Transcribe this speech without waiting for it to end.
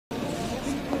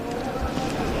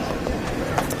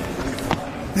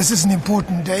This is an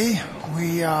important day.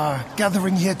 We are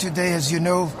gathering here today, as you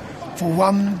know, for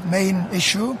one main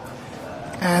issue.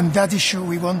 And that issue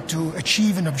we want to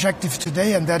achieve an objective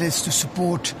today, and that is to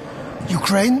support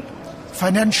Ukraine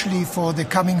financially for the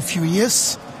coming few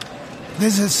years.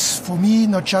 This is, for me,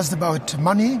 not just about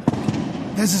money.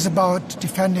 This is about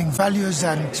defending values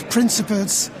and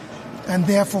principles. And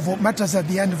therefore, what matters at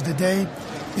the end of the day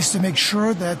is to make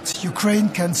sure that Ukraine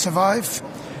can survive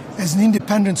as an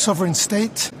independent sovereign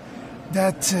state,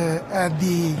 that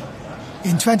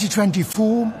in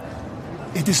 2024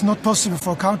 it is not possible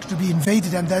for a country to be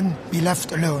invaded and then be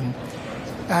left alone.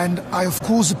 And I, of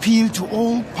course, appeal to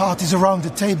all parties around the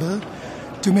table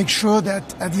to make sure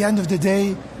that at the end of the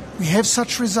day we have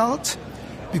such result,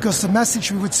 because the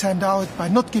message we would send out by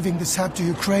not giving this help to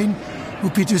Ukraine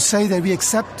would be to say that we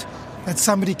accept that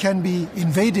somebody can be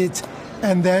invaded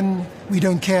and then we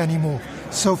don't care anymore.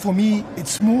 So for me,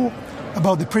 it's more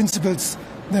about the principles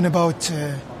than about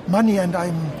money, and I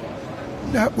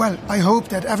hope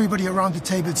that everybody around the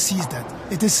table sees that.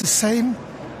 It is the same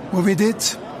what we did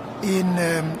in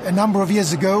a number of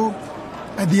years ago.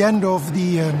 At the end of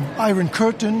the Iron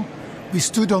Curtain, we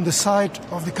stood on the side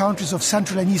of the countries of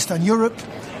Central and Eastern Europe.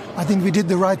 I think we did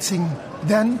the right thing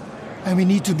then, and we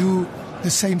need to do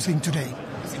the same thing today.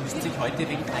 Sie müssen sich heute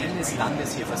wegen eines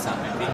Landes hier versammeln, wegen